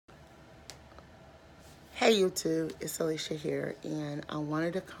Hey YouTube, it's Alicia here, and I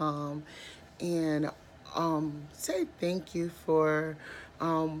wanted to come and say thank you for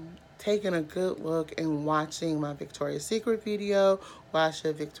taking a good look and watching my Victoria's Secret video. Watch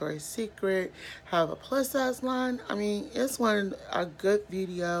a Victoria's Secret have a plus size line. I mean, it's a good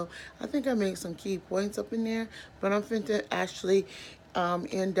video. I think I made some key points up in there, but I'm going to actually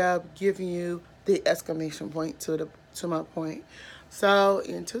end up giving you the exclamation point to my point. So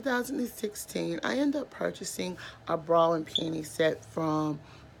in 2016, I ended up purchasing a bra and panty set from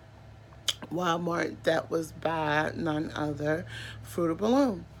Walmart that was by none other Fruit of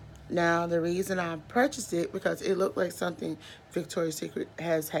Loom. Now, the reason I purchased it because it looked like something Victoria's Secret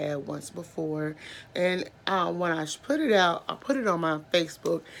has had once before. And when I put it out, I put it on my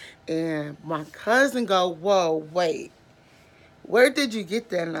Facebook, and my cousin go, "Whoa, wait, where did you get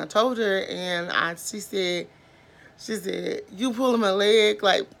that?" And I told her, and she said, "You pulling my leg?"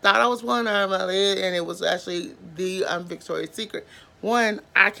 Like, thought I was pulling out of my leg, and it was actually the Victoria's Secret. One,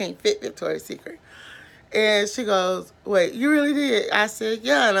 I can't fit Victoria's Secret. And she goes, "Wait, you really did?" I said,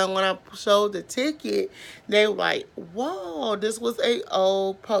 "Yeah." And then when I showed the ticket, they were like, "Whoa, this was a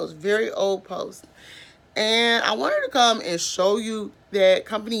old post, very old post." And I wanted to come and show you that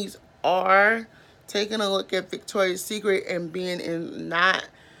companies are taking a look at Victoria's Secret and not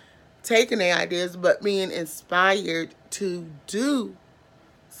taking their ideas, but being inspired to do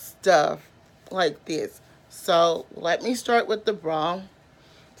stuff like this. So let me start with the bra.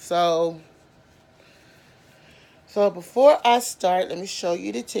 So before I start, let me show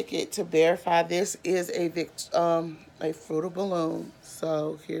you the ticket to verify this is a Fruit of Loom.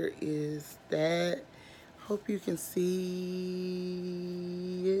 So here is that. Hope you can see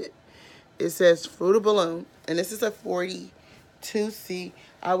it. It says Fruit of Loom, and this is a 42C.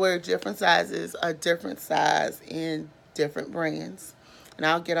 I wear different sizes, a different size in different brands, and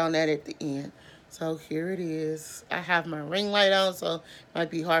I'll get on that at the end. So here it is. I have my ring light on, so it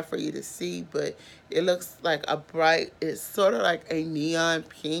might be hard for you to see, but it looks like a bright, it's sort of like a neon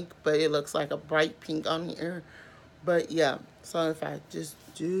pink, but it looks like a bright pink on here. But yeah, so if I just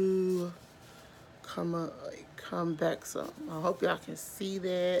do come back some, I hope y'all can see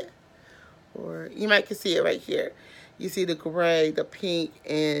that. Or you might can see it right here. You see the gray, the pink,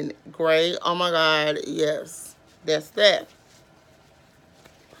 and gray. Oh my God, yes, that's that.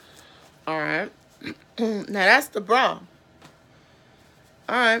 All right. Now that's the bra.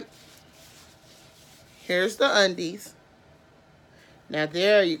 All right. Here's the undies. Now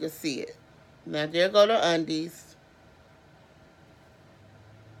there you can see it. Now there go the undies.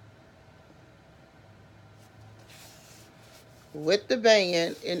 With the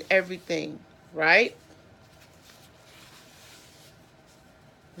band and everything, right?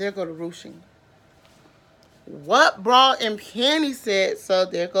 There go the ruching. What bra and panty set? So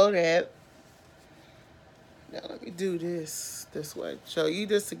there go that. Now let me do this way. Show you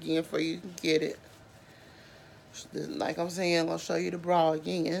this again for you can get it. Like I'm saying, I'm gonna show you the bra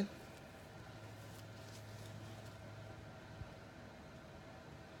again.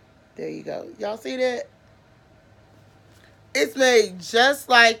 There you go. Y'all see that? It's made just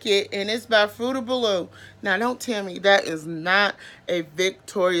like it, and it's by Fruit of Loom. Now, don't tell me that is not a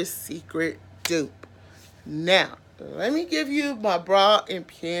Victoria's Secret dupe. Now, let me give you my bra and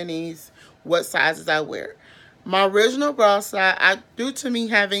panties, what sizes I wear. My original bra size, due to me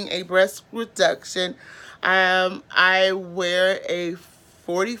having a breast reduction, I wear a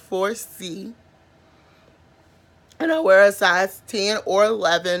 44C, and I wear a size 10 or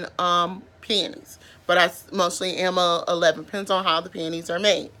 11 panties. But I mostly am a 11. Depends on how the panties are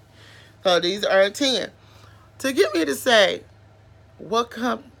made. So these are a 10. To get me to say what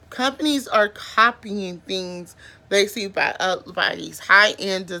companies are copying things they see by these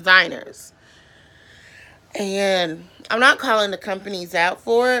high-end designers. And I'm not calling the companies out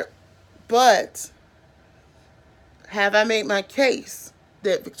for it, but have I made my case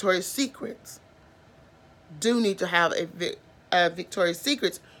that Victoria's Secrets do need to have Victoria's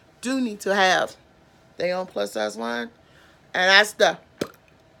Secrets do need to have their own plus size line? And that's the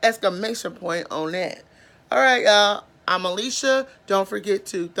exclamation point on that. All right, y'all. I'm Alicia. Don't forget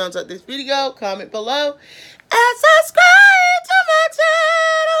to thumbs up this video, comment below, and subscribe.